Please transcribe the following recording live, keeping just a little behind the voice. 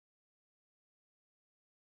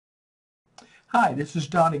Hi, this is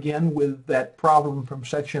Don again with that problem from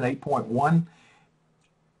section 8.1.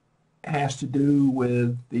 It has to do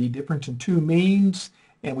with the difference in two means,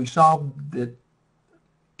 and we solved it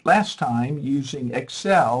last time using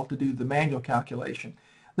Excel to do the manual calculation.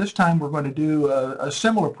 This time we're going to do a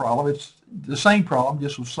similar problem. It's the same problem,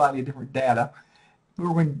 just with slightly different data.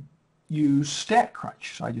 We're going to use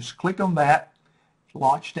StatCrunch. So I just click on that,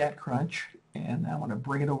 launch StatCrunch, and I want to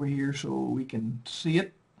bring it over here so we can see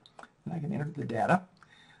it. And I can enter the data.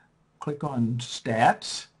 Click on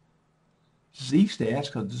Stats, Z-Stats,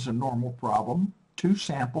 because this is a normal problem, to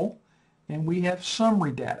Sample, and we have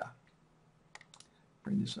summary data.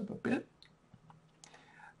 Bring this up a bit.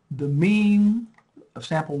 The mean of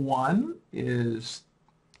sample 1 is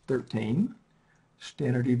 13.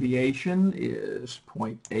 Standard deviation is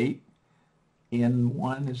 0.8.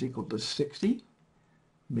 N1 is equal to 60.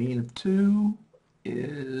 Mean of 2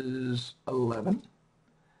 is 11.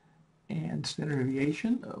 And standard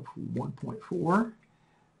deviation of 1.4,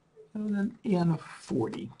 and then N of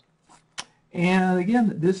 40. And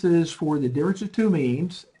again, this is for the difference of two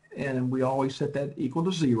means, and we always set that equal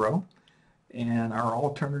to 0. And our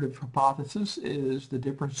alternative hypothesis is the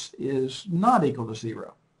difference is not equal to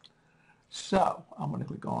 0. So I'm going to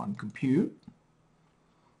click on Compute,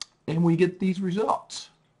 and we get these results.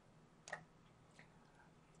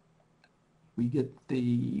 We get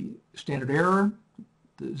the standard error,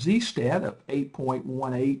 the z-stat of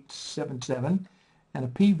 8.1877 and a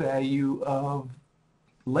p-value of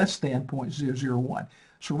less than 0.001.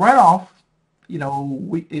 So right off,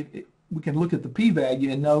 we can look at the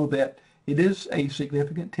p-value and know that it is a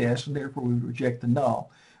significant test, and therefore we reject the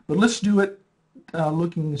null. But let's do it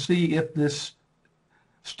looking to see if this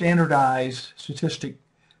standardized statistic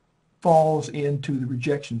falls into the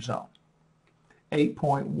rejection zone,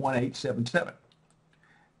 8.1877.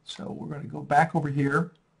 So we're going to go back over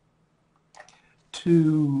here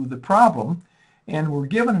to the problem, and we're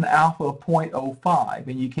given an alpha of 0.05,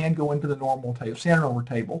 and you can go into the normal table, standard normal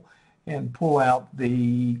table, and pull out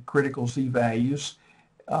the critical z values,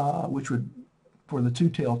 which would, for the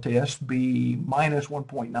two-tailed test, be minus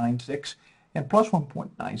 1.96 and plus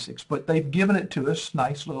 1.96. But they've given it to us,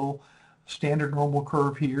 nice little standard normal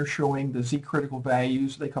curve here showing the z critical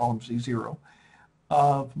values, they call them z0,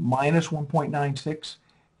 of minus 1.96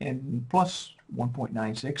 and plus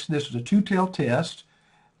 1.96. This is a two-tailed test,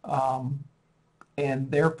 and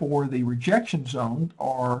therefore the rejection zones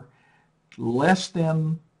are less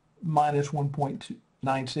than minus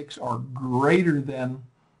 1.96 or greater than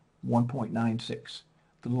 1.96,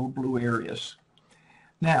 the little blue areas.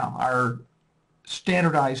 Now, our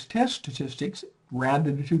standardized test statistics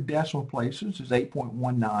rounded to two decimal places is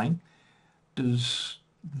 8.19. Does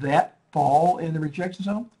that fall in the rejection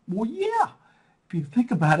zone? Well, yeah. If you think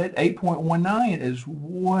about it, 8.19 is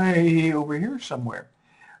way over here somewhere.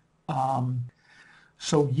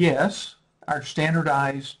 So yes, our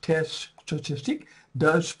standardized test statistic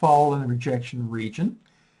does fall in the rejection region,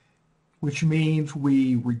 which means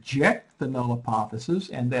we reject the null hypothesis,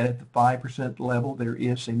 and that at the 5% level there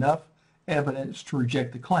is enough evidence to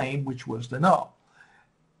reject the claim, which was the null.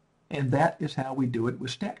 And that is how we do it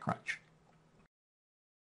with StatCrunch.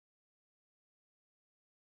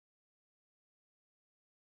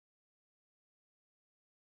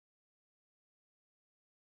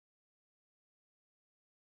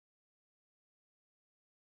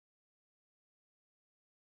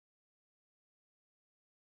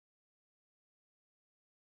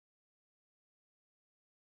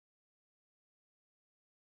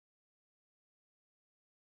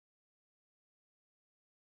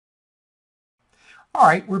 All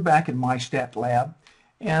right, we're back in my stat lab,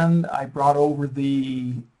 and I brought over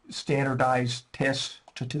the standardized test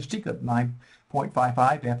statistic of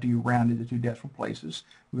 9.55 after you rounded to two decimal places.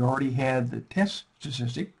 We already had the test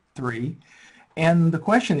statistic, 3, and the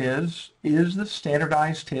question is the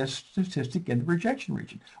standardized test statistic in the rejection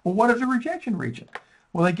region? Well, what is the rejection region?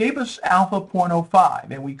 Well, they gave us alpha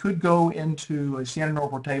 0.05, and we could go into a standard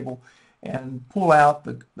normal table and pull out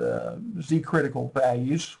the z-critical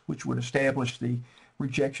values, which would establish the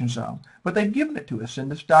rejection zone. But they've given it to us in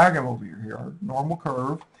this diagram over here, our normal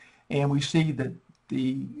curve, and we see that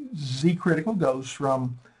the z-critical goes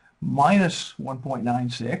from minus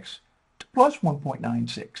 1.96 to plus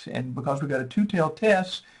 1.96. And because we've got a two-tailed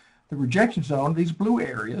test, the rejection zone, these blue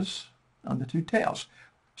areas on the two tails.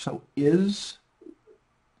 So is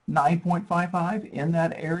 9.55 in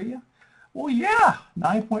that area? Well, yeah,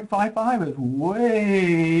 9.55 is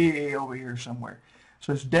way over here somewhere.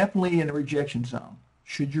 So it's definitely in the rejection zone.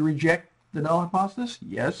 Should you reject the null hypothesis?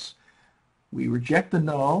 Yes. We reject the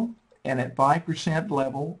null, and at 5%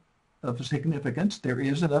 level of significance, there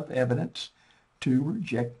is enough evidence to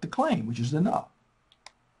reject the claim, which is the null.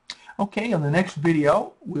 Okay, on the next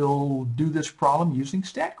video, we'll do this problem using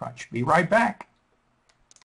StatCrunch. Be right back.